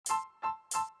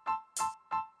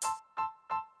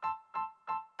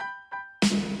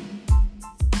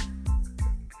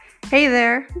Hey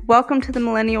there, welcome to the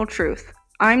Millennial Truth.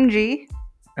 I'm G.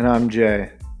 And I'm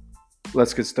Jay.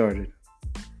 Let's get started.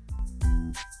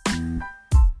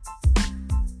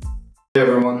 Hey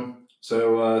everyone.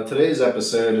 So today's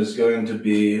episode is going to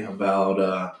be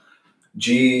about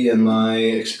G and my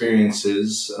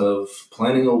experiences of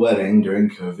planning a wedding during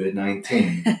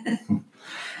COVID-19.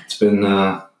 It's been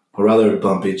a rather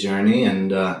bumpy journey,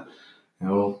 and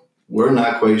we're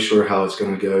not quite sure how it's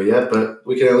going to go yet, but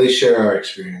we can at least share our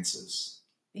experiences.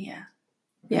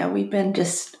 Yeah, we've been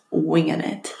just winging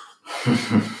it.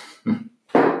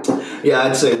 Yeah,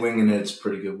 I'd say winging it's a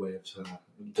pretty good way of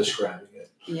describing it.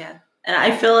 Yeah. And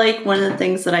I feel like one of the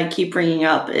things that I keep bringing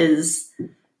up is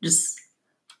just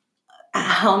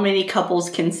how many couples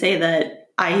can say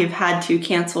that I have had to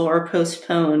cancel or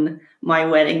postpone my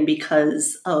wedding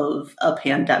because of a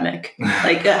pandemic.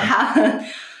 Like,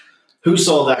 who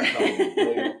saw that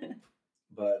coming?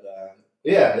 But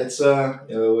it's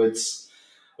it's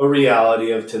a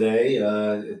reality of today.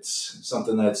 It's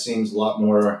something that seems a lot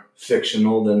more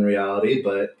fictional than reality,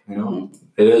 but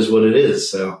It is what it is.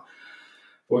 So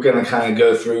we're going to kind of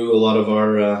go through a lot of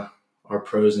our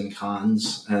pros and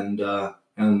cons, and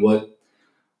what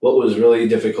was really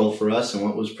difficult for us and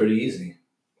what was pretty easy.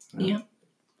 Yeah.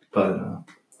 But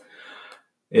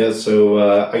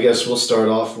so I guess we'll start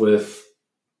off with,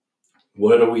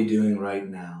 what are we doing right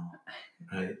now,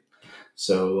 right?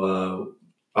 So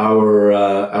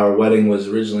our wedding was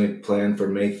originally planned for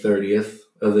May 30th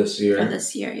of this year. For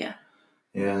this year, yeah.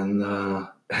 And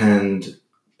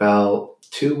about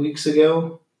 2 weeks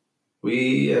ago,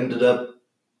 we ended up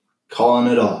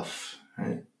calling it off,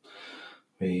 right?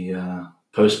 We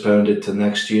postponed it to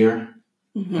next year,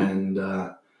 and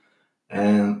not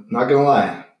gonna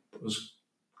lie, it was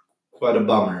quite a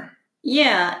bummer.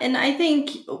 Yeah, and I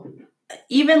think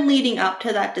even leading up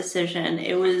to that decision,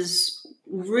 it was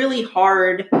really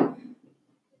hard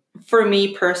for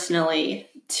me personally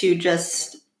to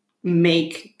just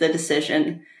make the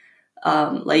decision.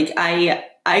 I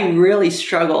really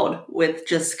struggled with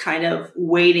just kind of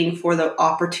waiting for the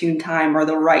opportune time or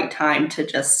the right time to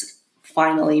just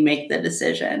finally make the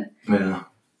decision. Yeah.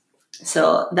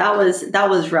 So that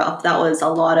was rough. That was a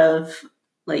lot of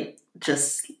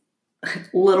just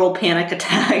little panic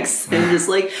attacks and just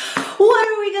like, what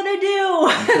are we gonna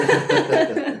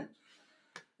do?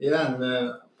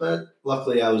 Yeah, but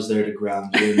luckily I was there to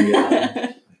ground you in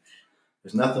reality.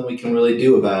 There's nothing we can really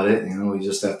do about it. We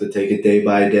just have to take it day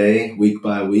by day, week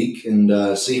by week,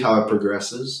 and see how it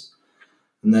progresses.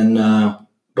 And then,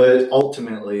 but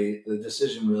ultimately, the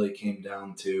decision really came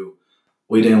down to,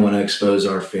 we didn't want to expose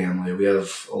our family. We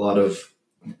have a lot of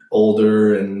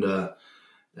older and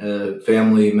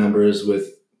family members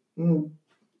with,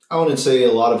 I wouldn't say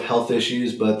a lot of health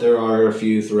issues, but there are a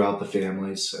few throughout the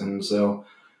families. And so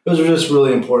it was just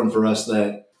really important for us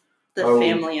that the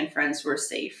family and friends were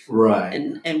safe. Right.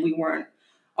 And we weren't,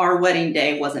 our wedding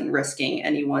day wasn't risking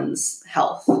anyone's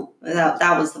health.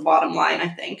 That was the bottom line, I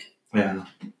think. Yeah.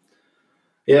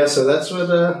 Yeah, so that's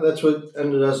what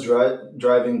ended us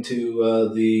driving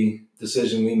to the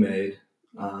decision we made.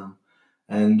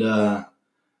 And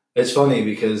it's funny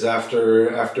because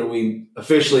after we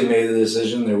officially made the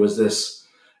decision, there was this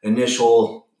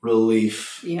initial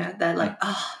relief. Yeah, that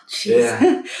jeez.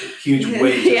 Yeah, huge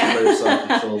weight just lifts off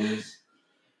your shoulders,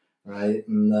 right?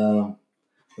 And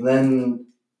then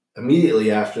immediately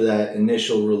after that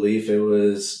initial relief, it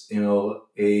was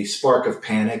a spark of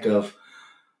panic of,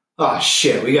 oh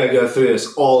shit, we got to go through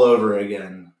this all over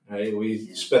again, right?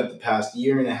 We spent the past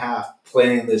year and a half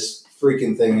planning this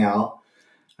freaking thing out.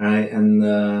 Right, and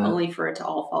only for it to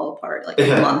all fall apart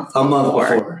a month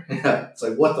before. Yeah, it's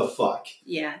like, what the fuck?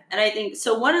 Yeah, and I think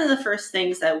so. One of the first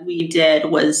things that we did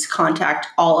was contact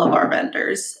all of our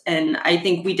vendors, and I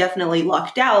think we definitely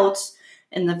lucked out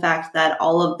in the fact that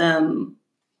all of them,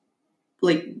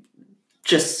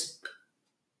 just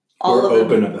all were of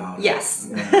open them, about it. Yes,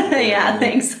 yeah,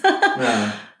 thanks.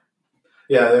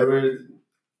 Yeah,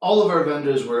 all of our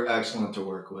vendors were excellent to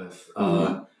work with.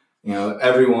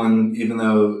 Everyone, even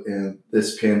though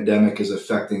this pandemic is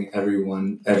affecting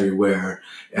everyone everywhere,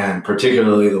 and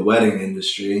particularly the wedding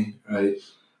industry, right?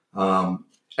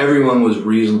 Everyone was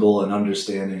reasonable and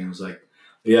understanding. It was like,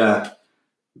 yeah,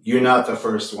 you're not the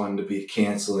first one to be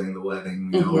canceling the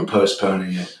wedding, or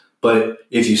postponing it. But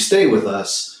if you stay with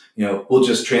us, we'll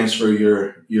just transfer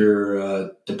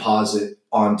your deposit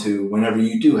onto whenever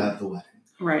you do have the wedding.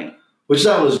 Right. Which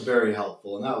that was very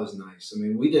helpful, and that was nice. I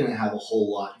mean, we didn't have a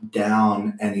whole lot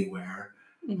down anywhere,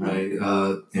 right?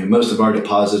 Most of our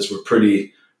deposits were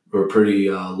pretty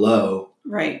low,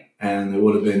 right? And it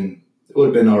would have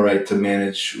been all right to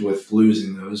manage with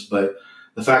losing those. But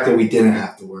the fact that we didn't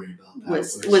have to worry about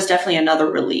that was definitely another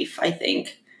relief, I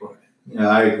think. Yeah,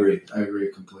 I agree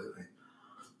completely.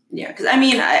 Yeah, because I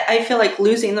mean, I feel like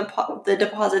losing the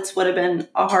deposits would have been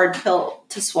a hard pill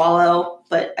to swallow,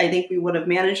 but I think we would have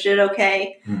managed it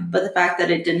okay. But the fact that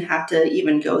it didn't have to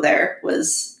even go there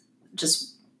was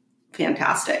just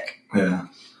fantastic. Yeah,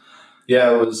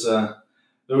 it was.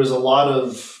 There was a lot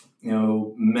of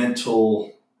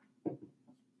mental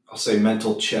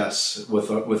chess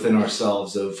within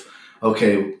ourselves of,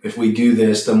 okay, if we do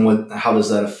this, then how does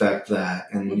that affect that,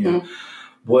 and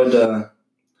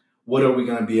what are we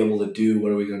going to be able to do?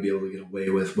 What are we going to be able to get away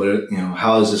with?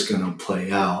 How is this going to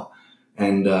play out?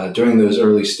 And during those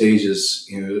early stages,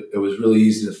 it was really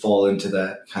easy to fall into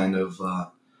that kind of,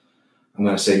 I'm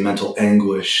going to say, mental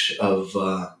anguish of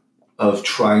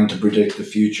trying to predict the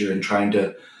future and trying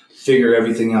to figure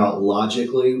everything out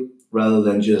logically rather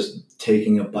than just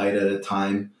taking a bite at a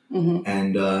time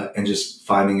and just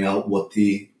finding out what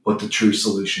the true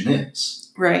solution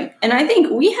is. Right. And I think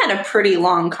we had a pretty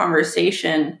long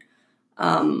conversation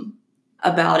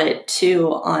about it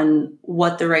too, on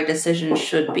what the right decision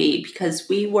should be, because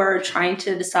we were trying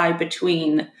to decide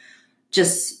between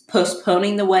just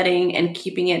postponing the wedding and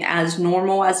keeping it as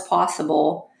normal as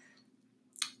possible,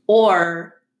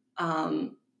 or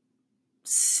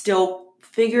still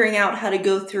figuring out how to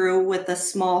go through with a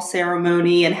small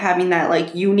ceremony and having that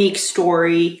like unique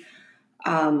story,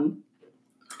 and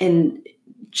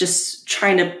just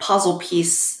trying to puzzle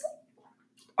piece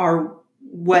our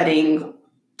wedding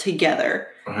together.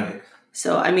 Right.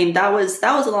 So I mean that was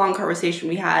a long conversation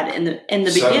we had in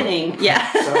the beginning. Yeah.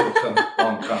 Several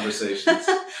long conversations.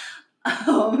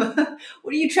 What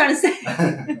are you trying to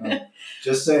say?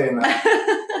 Just saying.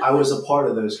 I was a part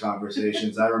of those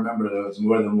conversations. I remember there was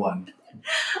more than one.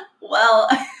 Well,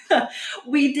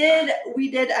 we did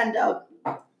end up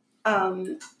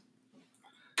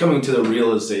coming to the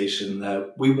realization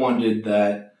that we wanted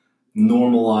that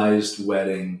normalized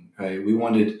wedding, right? We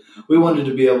wanted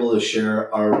to be able to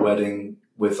share our wedding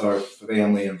with our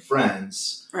family and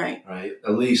friends, right?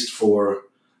 At least for,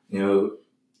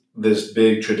 this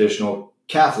big traditional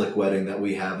Catholic wedding that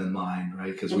we have in mind,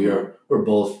 right? Because we're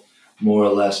both more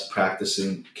or less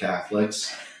practicing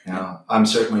Catholics. I'm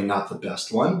certainly not the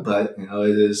best one, but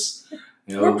it is.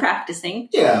 We're practicing.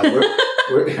 Yeah,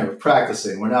 we're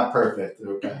practicing. We're not perfect,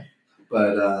 okay?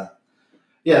 But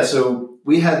so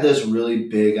we had this really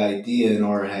big idea in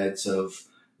our heads of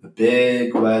a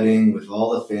big wedding with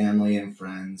all the family and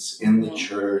friends in the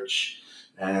church,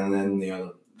 and then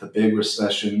the big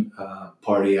reception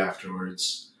party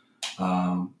afterwards.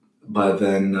 But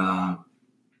then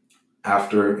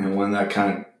after, when that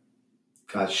kind of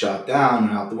got shot down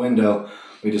and out the window,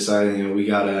 we decided we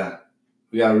gotta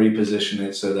reposition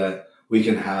it so that we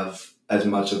can have as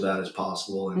much of that as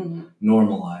possible and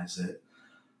normalize it.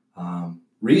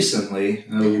 Recently,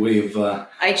 we've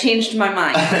I changed my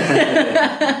mind.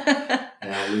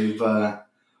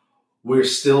 We're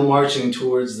still marching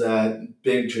towards that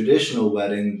big traditional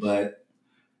wedding, but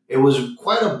it was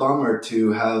quite a bummer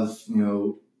to have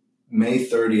May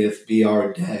 30th be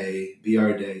our day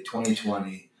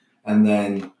 2020, and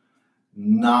then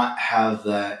not have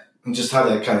that, and just have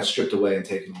that kind of stripped away and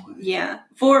taken away. Yeah.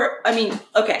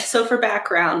 So for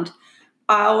background,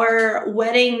 our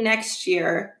wedding next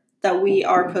year that we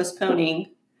are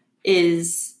postponing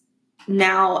is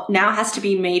now has to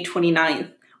be May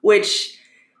 29th, which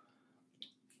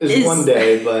is one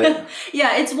day, but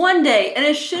yeah, it's one day, and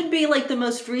it should be like the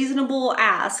most reasonable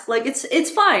ask. Like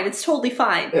it's fine. It's totally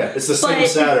fine. Yeah, it's the same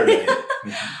Saturday.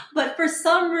 But for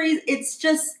some reason, it's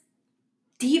just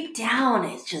deep down,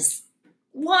 it's just,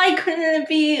 why couldn't it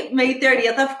be May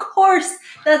 30th? Of course,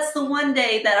 that's the one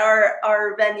day that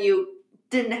our venue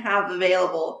didn't have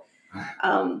available.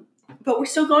 But we're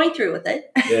still going through with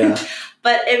it. Yeah.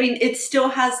 But I mean, it still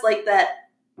has like that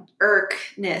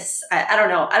irkness. I don't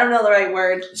know. I don't know the right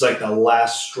word. It's like the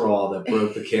last straw that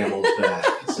broke the camel's back.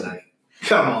 It's like,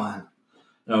 come on.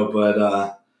 No,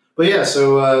 but yeah.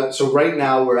 So right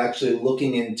now we're actually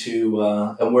looking into,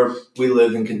 and we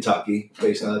live in Kentucky,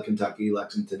 based out of Kentucky,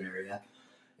 Lexington area,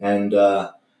 and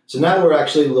so now we're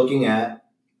actually looking at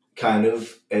kind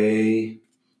of a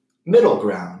middle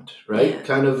ground, right? Yeah.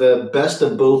 Kind of a best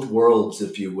of both worlds,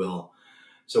 if you will.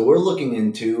 So we're looking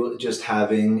into just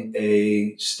having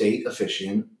a state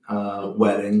officiant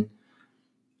wedding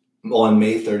on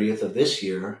May 30th of this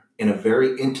year in a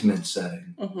very intimate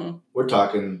setting. Mm-hmm. We're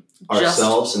talking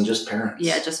ourselves and just parents.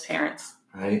 Yeah, just parents.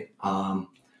 Right?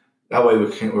 That way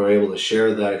we're able to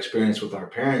share that experience with our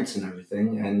parents and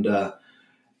everything.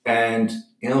 And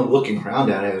looking around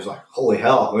at it, I was like, "Holy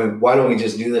hell! Why don't we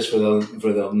just do this for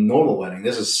the normal wedding?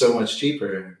 This is so much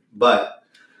cheaper." But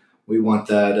we want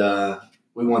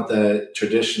that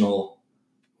traditional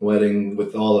wedding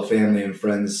with all the family and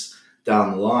friends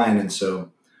down the line, and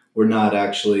so we're not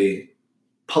actually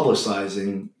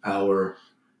publicizing our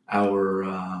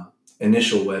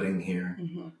initial wedding here.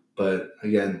 Mm-hmm. But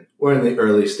again, we're in the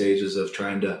early stages of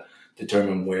trying to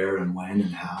determine where and when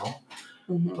and how.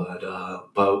 Mm-hmm.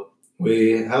 But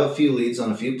we have a few leads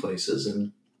on a few places,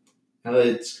 and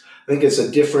I think it's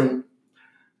a different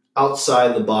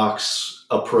outside the box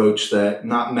approach that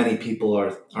not many people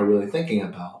are really thinking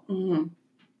about. Mm-hmm.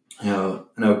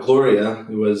 Gloria,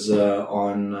 who was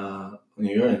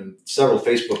you're in several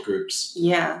Facebook groups.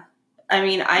 Yeah. I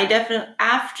mean, I definitely,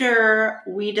 after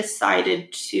we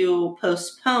decided to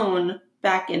postpone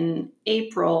back in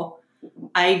April,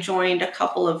 I joined a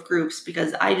couple of groups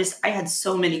because I had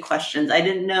so many questions. I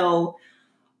didn't know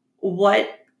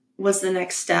what was the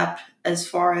next step as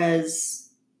far as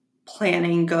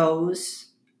planning goes,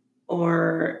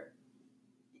 or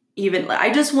even,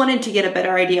 I just wanted to get a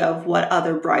better idea of what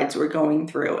other brides were going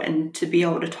through and to be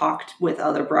able to talk with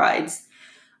other brides.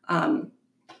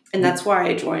 And that's why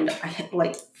I joined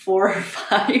like 4 or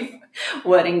 5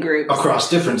 wedding groups. Across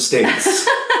different states.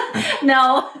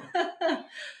 No,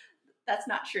 that's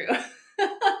not true.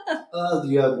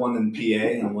 You have one in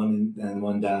PA and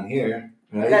one down here,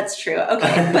 right? That's true.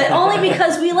 Okay. But only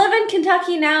because we live in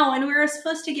Kentucky now and we were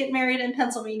supposed to get married in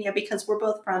Pennsylvania because we're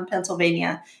both from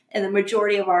Pennsylvania and the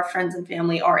majority of our friends and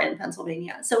family are in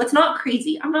Pennsylvania. So it's not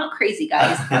crazy. I'm not crazy,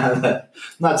 guys. I'm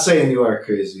not saying you are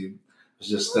crazy. It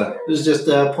was just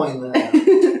pointing that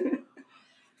out.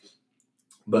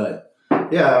 But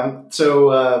yeah,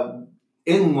 so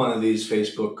in one of these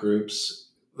Facebook groups,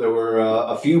 there were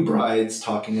a few brides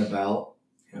talking about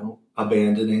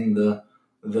abandoning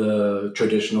the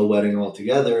traditional wedding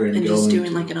altogether and just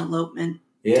doing like an elopement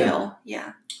deal.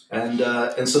 Yeah.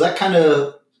 And so that kind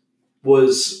of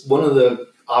was one of the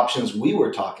options we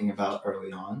were talking about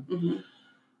early on. Mm-hmm.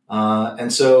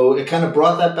 And so it kind of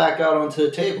brought that back out onto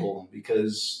the table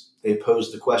because they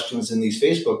posed the questions in these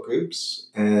Facebook groups,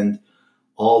 and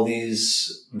all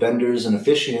these vendors and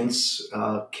officiants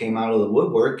came out of the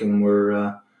woodwork and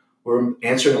were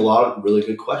answering a lot of really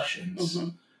good questions. Mm-hmm.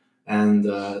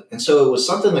 And so it was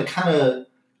something that kind of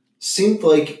seemed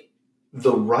like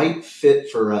the right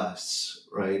fit for us,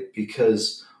 right?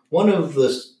 Because one of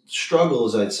the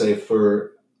struggles, I'd say,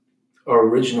 for our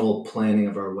original planning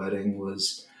of our wedding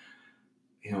was,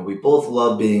 we both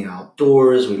love being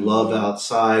outdoors. We love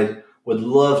outside. Would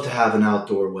love to have an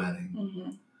outdoor wedding.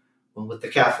 Mm-hmm. Well, with the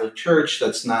Catholic Church,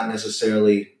 that's not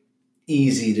necessarily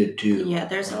easy to do. Yeah,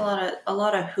 there's a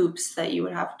lot of hoops that you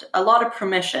would have to, a lot of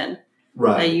permission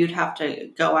that you'd have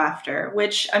to go after,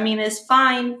 which I mean is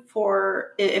fine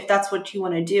for if that's what you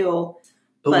want to do.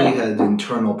 But we had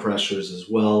internal pressures as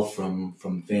well from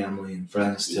family and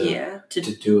friends to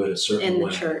do it a certain way in the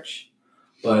church.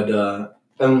 But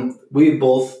we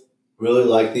both really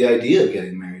like the idea of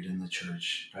getting married in the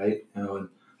church, right? And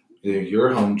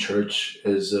your home church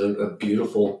is a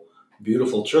beautiful,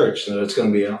 beautiful church. So it's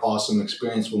going to be an awesome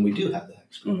experience when we do have that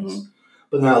experience. Mm-hmm.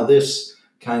 But now this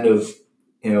kind of,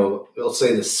 let's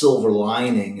say the silver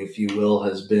lining, if you will,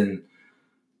 has been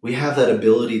we have that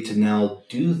ability to now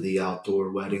do the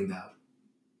outdoor wedding that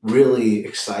really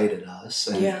excited us,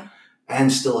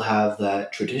 and still have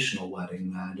that traditional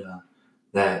wedding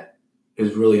that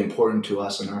is really important to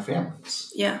us and our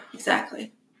families. Yeah,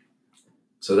 exactly.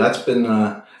 So that's been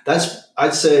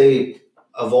I'd say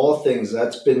of all things,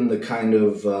 that's been the kind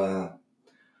of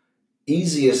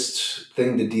easiest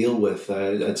thing to deal with.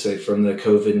 I'd say from the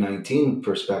COVID-19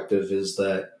 perspective is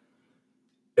that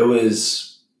it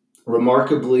was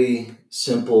remarkably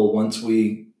simple once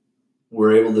we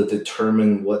were able to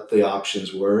determine what the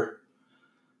options were.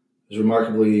 It was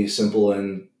remarkably simple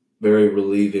and very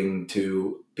relieving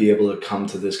to be able to come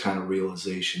to this kind of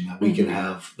realization that we can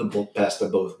have the best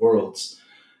of both worlds,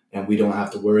 and we don't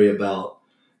have to worry about,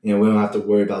 we don't have to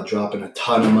worry about dropping a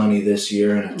ton of money this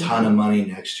year and a ton of money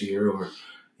next year, or,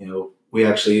 we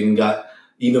actually even got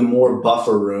even more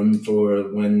buffer room for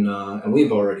when, and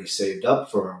we've already saved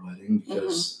up for our wedding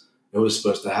because it was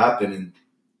supposed to happen in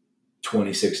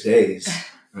 26 days,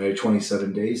 right?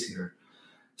 27 days here.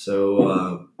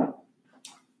 So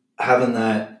having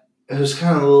that, it was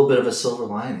kind of a little bit of a silver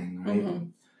lining, right?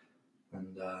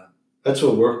 And that's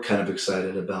what we're kind of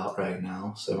excited about right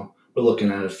now. So we're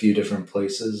looking at a few different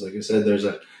places. Like I said, there's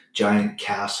a giant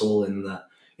castle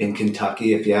in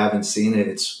Kentucky. If you haven't seen it,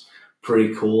 it's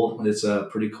pretty cool. It's a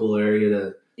pretty cool area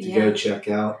to go check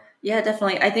out. Yeah,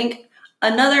 definitely. I think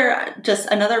another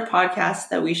podcast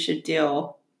that we should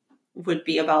do would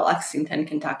be about Lexington,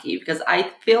 Kentucky, because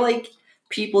I feel like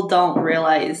people don't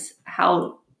realize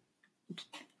how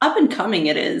up and coming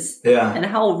it is, and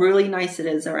how really nice it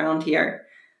is around here.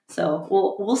 So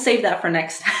we'll save that for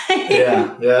next time.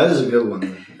 yeah, that is a good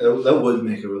one. That would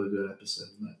make a really good episode.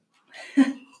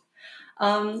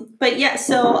 But yeah,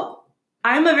 so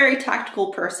I'm a very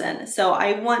tactical person, so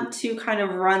I want to kind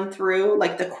of run through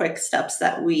like the quick steps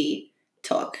that we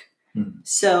took.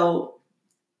 So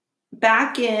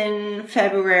back in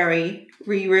February,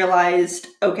 we realized,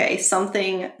 okay,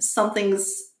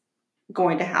 something's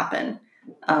going to happen.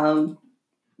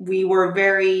 We were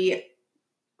very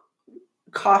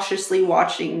cautiously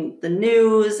watching the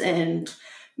news and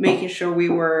making sure we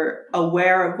were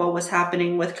aware of what was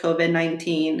happening with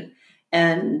COVID-19.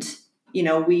 And,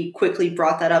 we quickly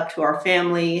brought that up to our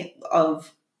family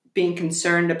of being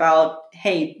concerned about,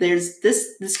 hey,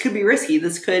 this could be risky.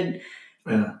 This could...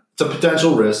 Yeah. It's a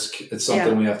potential risk. It's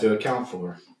something we have to account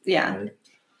for. Yeah. Right?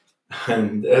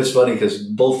 And it's funny because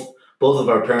both of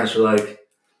our parents were like,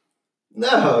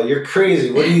 no, you're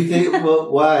crazy. What do you think?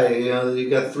 Well, why? You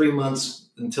got 3 months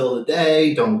until the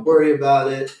day. Don't worry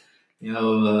about it.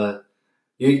 You're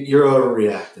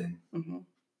overreacting. Mm-hmm.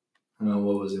 I don't know,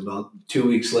 what was it, about 2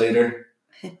 weeks later?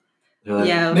 Like,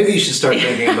 yeah. Maybe you should start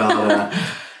thinking about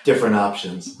different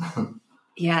options.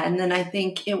 Yeah, and then I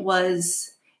think it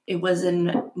was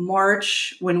in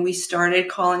March when we started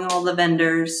calling all the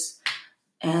vendors,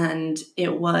 and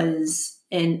it was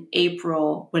in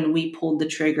April when we pulled the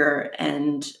trigger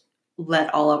and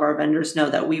let all of our vendors know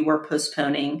that we were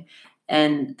postponing.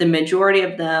 And the majority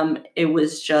of them, it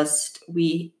was just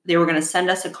they were going to send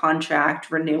us a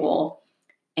contract renewal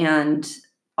and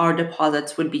our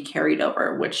deposits would be carried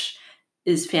over, which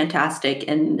is fantastic.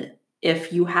 And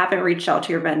if you haven't reached out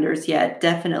to your vendors yet,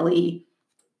 definitely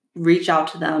reach out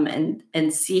to them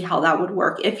and see how that would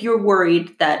work if you're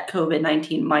worried that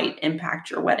COVID-19 might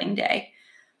impact your wedding day.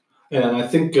 And I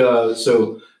think,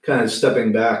 so kind of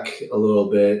stepping back a little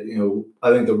bit,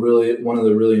 I think one of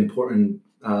the really important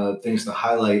things to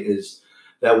highlight is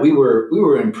that we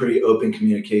were in pretty open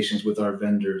communications with our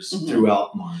vendors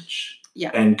throughout March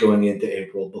and going into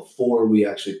April before we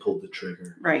actually pulled the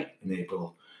trigger in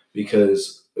April,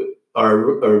 because our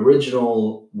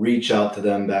original reach out to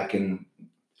them back in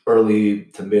early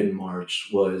to mid-March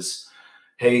was,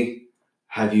 hey,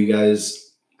 have you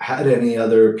guys had any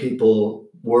other people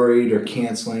worried or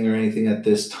canceling or anything at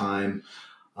this time?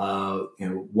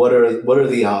 What are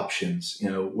the options?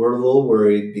 We're a little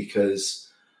worried because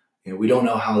we don't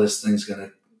know how this thing's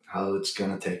how it's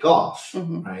gonna take off,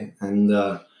 right?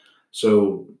 And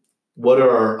so what are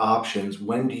our options?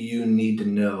 When do you need to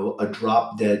know a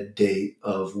drop dead date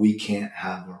of we can't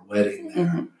have our wedding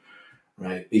there,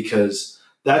 right? Because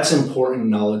that's important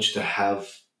knowledge to have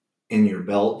in your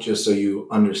belt, just so you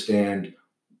understand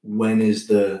when is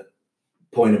the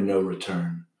point of no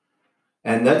return.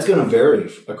 And that's going to vary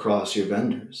across your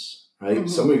vendors, right?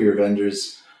 Some of your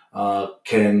vendors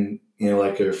can,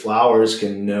 like your flowers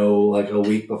can know like a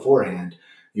week beforehand.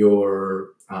 Your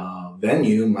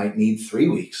venue might need 3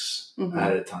 weeks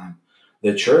at a time.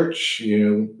 The church,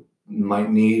 might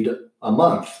need a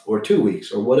month or 2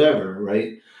 weeks or whatever,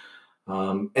 right?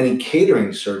 Any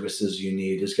catering services you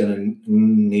need is going to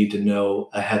need to know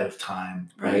ahead of time,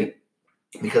 right?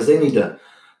 Because they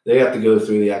have to go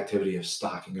through the activity of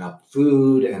stocking up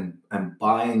food and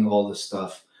buying all the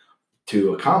stuff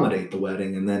to accommodate the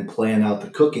wedding, and then plan out the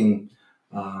cooking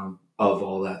of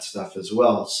all that stuff as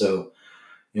well. So,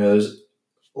 there's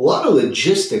a lot of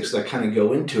logistics that kind of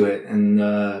go into it, and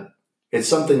it's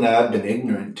something that I've been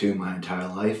ignorant to my entire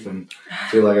life, and I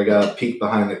feel like I got a peek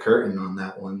behind the curtain on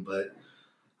that one. But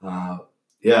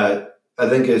I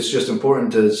think it's just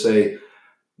important to say,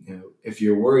 if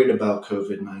you're worried about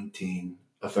COVID-19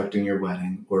 affecting your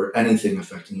wedding or anything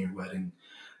affecting your wedding,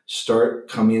 start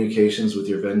communications with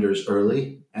your vendors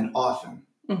early and often,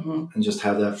 and just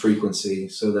have that frequency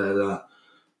so that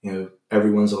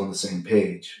everyone's on the same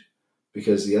page.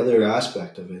 Because the other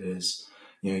aspect of it is,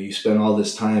 you spend all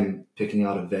this time picking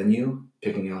out a venue,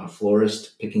 picking out a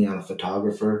florist, picking out a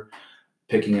photographer,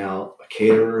 picking out a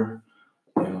caterer,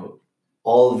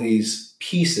 all of these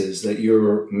pieces that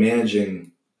you're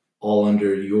managing all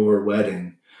under your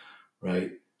wedding,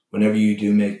 right? Whenever you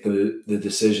do make the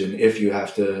decision, if you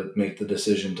have to make the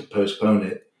decision to postpone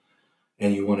it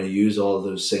and you want to use all of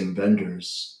those same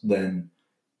vendors, then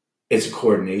it's a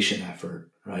coordination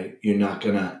effort, right? You're not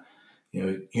gonna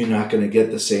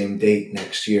get the same date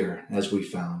next year, as we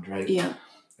found, right? Yeah.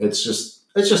 It's just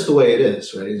the way it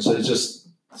is, right? And so it's just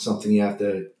something you have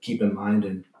to keep in mind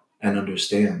and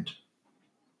understand.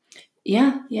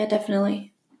 Yeah,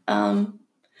 definitely.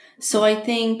 So I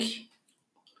think,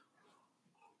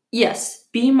 yes,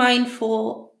 be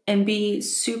mindful and be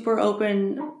super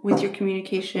open with your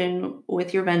communication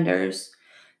with your vendors.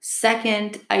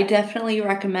 Second, I definitely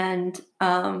recommend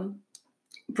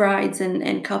brides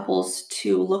and couples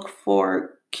to look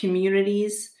for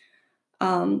communities,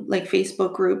 like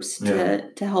Facebook groups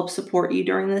to help support you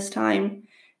during this time.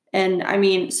 And I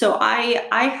mean, so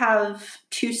I have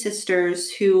two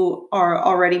sisters who are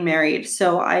already married,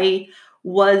 so I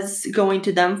was going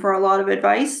to them for a lot of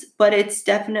advice, but it's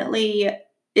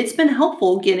been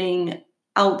helpful getting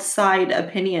outside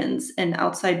opinions and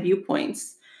outside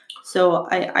viewpoints. So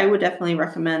I would definitely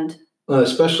recommend.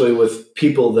 Especially with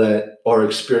people that are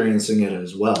experiencing it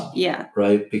as well. Yeah.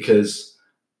 Right? Because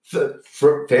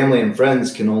family and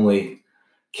friends can only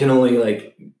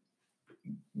like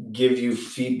give you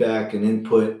feedback and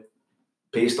input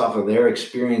based off of their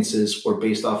experiences or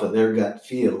based off of their gut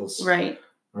feels. Right.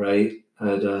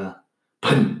 But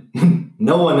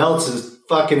no one else has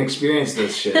fucking experienced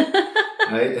this shit.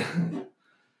 Right?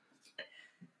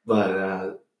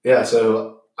 But yeah,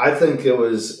 so I think it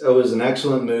was an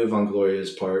excellent move on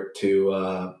Gloria's part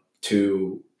to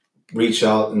reach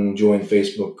out and join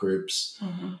Facebook groups.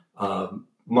 Mm-hmm.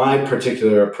 My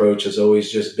particular approach has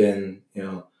always just been,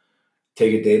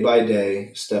 take it day by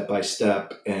day, step by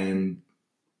step, and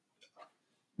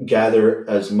gather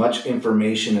as much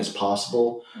information as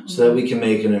possible so that we can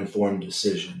make an informed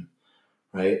decision,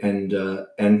 right?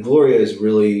 And Gloria has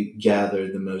really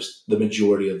gathered the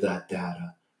majority of that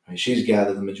data. Right? She's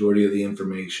gathered the majority of the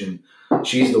information.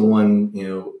 She's the one,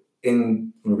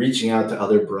 in reaching out to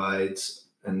other brides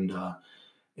and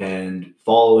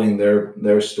following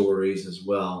their stories as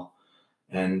well.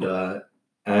 And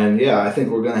yeah, I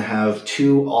think we're going to have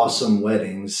two awesome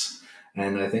weddings,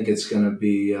 and I think it's going to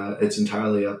be it's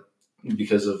entirely up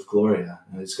because of Gloria.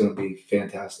 It's going to be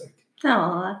fantastic.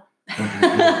 Aww.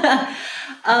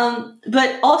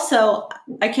 But also,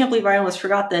 I can't believe I almost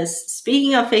forgot this.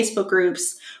 Speaking of Facebook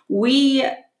groups, we,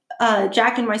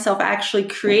 Jack and myself, actually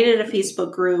created a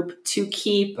Facebook group to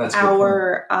keep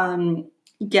our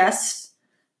guests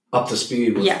up to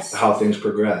speed with how things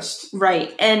progressed.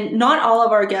 Right. And not all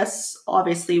of our guests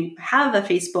obviously have a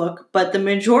Facebook, but the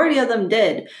majority of them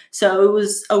did. So it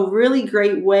was a really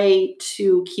great way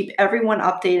to keep everyone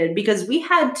updated, because we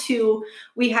had to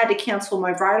cancel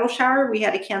my bridal shower. We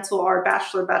had to cancel our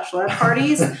bachelorette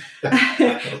parties. And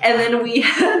then we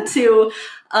had to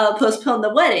postpone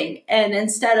the wedding. And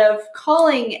instead of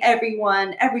calling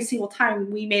everyone every single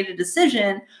time we made a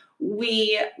decision,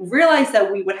 we realized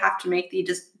that we would have to make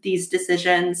these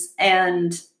decisions,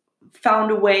 and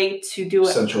found a way to do it.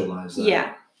 Centralize that.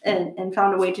 Yeah, and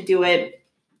found a way to do it.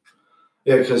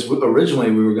 Yeah, because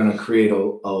originally we were going to create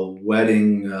a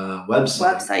wedding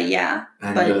website. Yeah.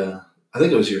 And I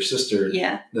think it was your sister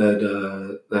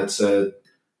that said,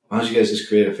 why don't you guys just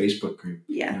create a Facebook group?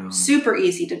 Yeah, super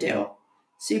easy to do.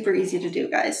 Super easy to do,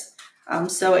 guys.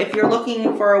 So if you're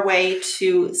looking for a way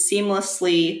to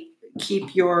seamlessly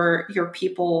keep your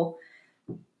people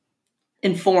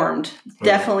informed,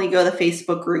 definitely go the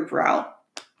Facebook group route.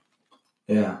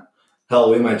 Yeah.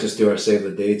 Hell, we might just do our save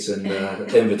the dates and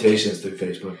invitations through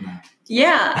Facebook now.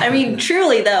 Yeah, I mean,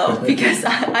 truly though, because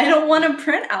I don't want to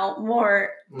print out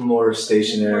more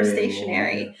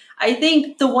stationery. I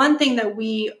think the one thing that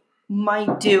we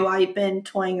might do, I've been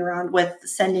toying around with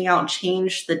sending out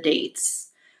change the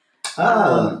dates.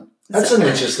 That's an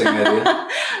interesting idea.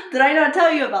 Did I not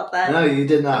tell you about that? No, you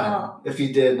did not. If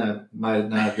you did, I might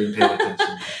not have been paying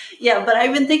attention. Yeah, but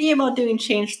I've been thinking about doing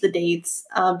change the dates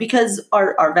because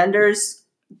our vendors,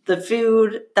 the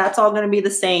food, that's all going to be the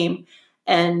same.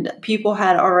 And people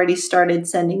had already started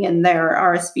sending in their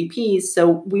RSVPs. So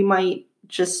we might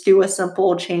just do a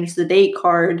simple change the date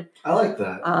card. I like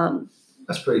that.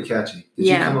 That's pretty catchy. Did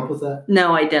you come up with that?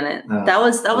 No, I didn't. No. That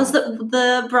was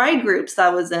the bride groups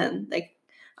that was in. Like,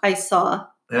 I saw.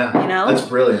 Yeah, that's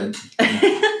brilliant.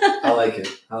 I like it.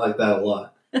 I like that a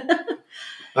lot.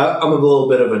 I'm a little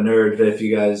bit of a nerd. If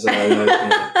you guys,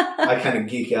 I kind of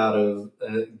geek out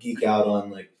on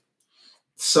like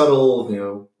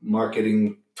subtle,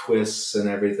 marketing twists and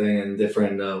everything, and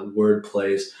different word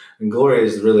plays. And Gloria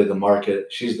is really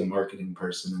she's the marketing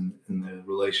person in the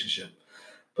relationship.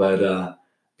 But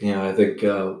I think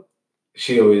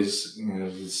she always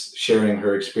was sharing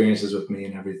her experiences with me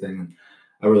and everything, and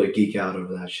I really geek out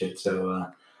over that shit. So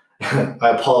I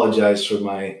apologize for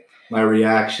my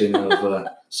reaction of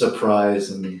surprise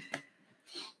and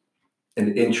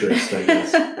interest, I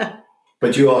guess.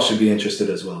 But you all should be interested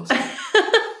as well. So.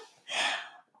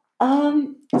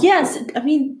 Yes. I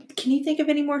mean, can you think of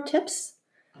any more tips?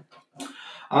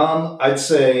 I'd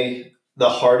say the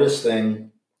hardest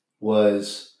thing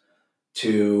was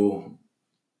to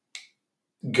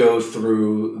go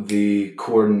through the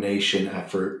coordination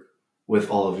effort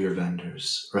with all of your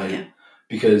vendors, right? Yeah.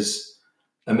 Because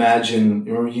imagine,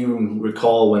 you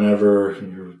recall whenever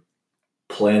you're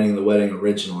planning the wedding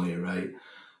originally, right?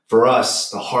 For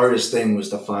us, the hardest thing was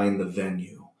to find the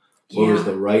venue. What was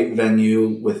the right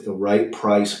venue with the right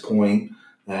price point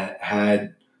that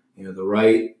had, the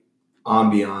right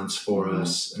ambiance for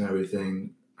us and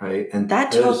everything, right? And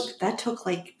that took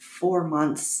like 4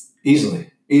 months.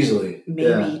 Easily.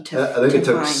 Maybe I think it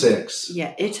took 6.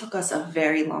 Yeah, it took us a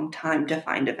very long time to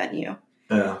find a venue.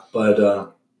 Yeah, but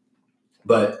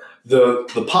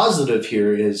the positive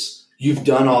here is you've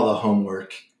done all the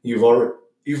homework. You've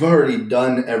already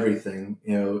done everything.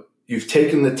 You've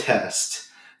taken the test.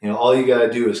 All you got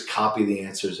to do is copy the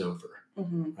answers over,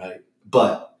 right?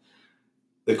 But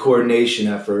the coordination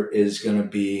effort is going to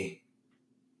be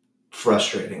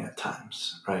frustrating at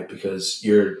times, right? Because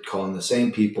you're calling the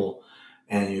same people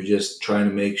and you're just trying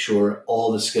to make sure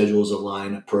all the schedules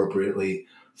align appropriately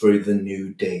for the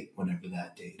new date, whenever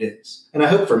that date is. And I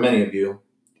hope for many of you,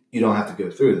 you don't have to go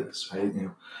through this, right?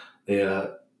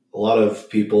 A lot of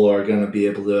people are going to be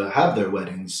able to have their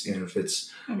weddings, if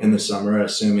it's in the summer,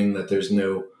 assuming that there's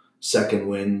no second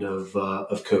wind of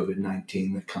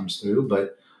COVID-19 that comes through.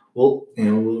 But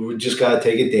we just got to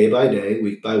take it day by day,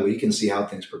 week by week, and see how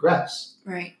things progress.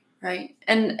 Right.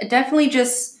 And definitely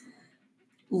just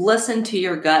listen to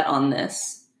your gut on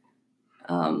this.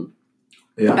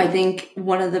 I think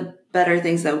one of the better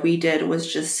things that we did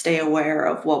was just stay aware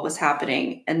of what was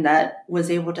happening, and that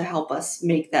was able to help us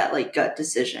make that gut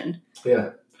decision.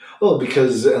 Yeah. Well,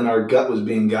 because our gut was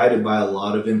being guided by a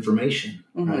lot of information,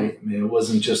 right? I mean, it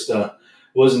wasn't just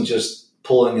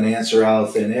pulling an answer out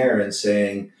of thin air and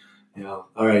saying, all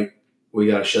right, we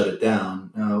got to shut it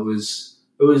down. No, it was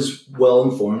well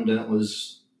informed, and it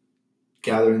was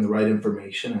gathering the right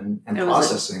information and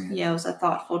processing it. Yeah, it was a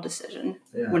thoughtful decision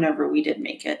whenever we did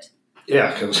make it.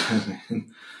 Yeah, because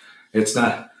it's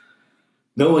not.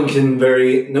 No one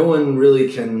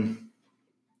really can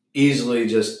easily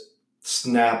just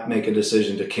make a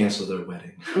decision to cancel their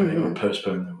wedding, right, or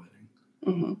postpone their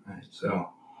wedding. Right, so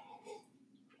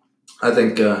I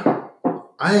think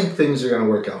things are going to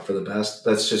work out for the best.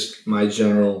 That's just my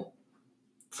general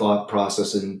thought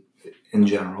process in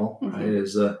general. Right,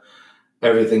 is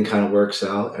everything kind of works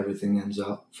out, everything ends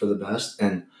up for the best,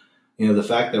 and the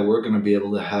fact that we're going to be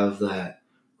able to have that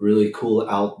really cool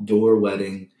outdoor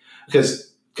wedding,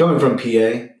 because coming from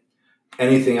PA,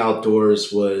 anything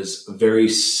outdoors was very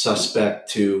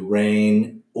suspect to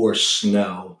rain or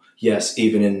snow. Yes,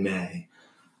 even in May.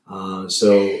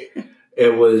 So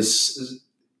it was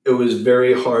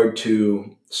very hard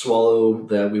to swallow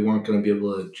that we weren't going to be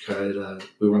able to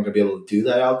do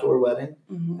that outdoor wedding,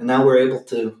 and now we're able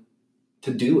to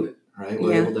do it. Right,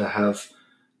 we're able to have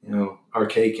our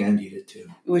cake and eat it too,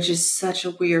 which is such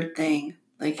a weird thing.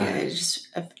 I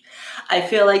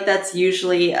feel like that's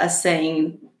usually a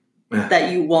saying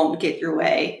that you won't get your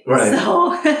way. Right.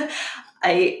 So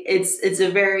it's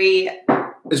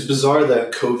bizarre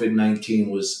that COVID-19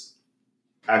 was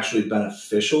actually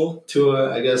beneficial to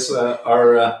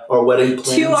our wedding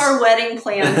plans. To our wedding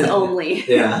plans only.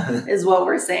 Is what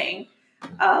we're saying.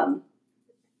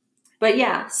 But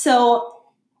yeah, so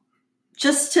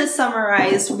just to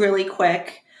summarize really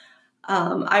quick,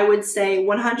 I would say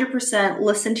 100%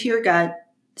 listen to your gut,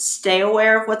 stay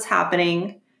aware of what's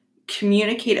happening,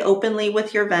 communicate openly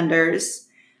with your vendors,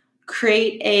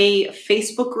 create a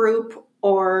Facebook group,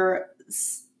 or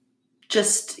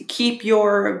just keep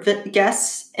your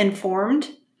guests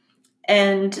informed.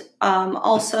 And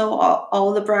also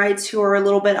all the brides who are a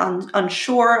little bit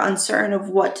unsure, uncertain of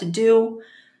what to do,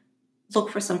 look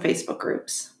for some Facebook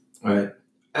groups. All right.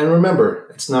 And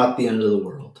remember, it's not the end of the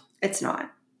world. It's not.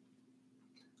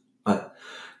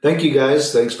 Thank you,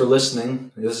 guys. Thanks for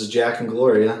listening. This is Jack and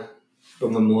Gloria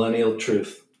from the Millennial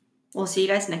Truth. We'll see you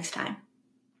guys next time.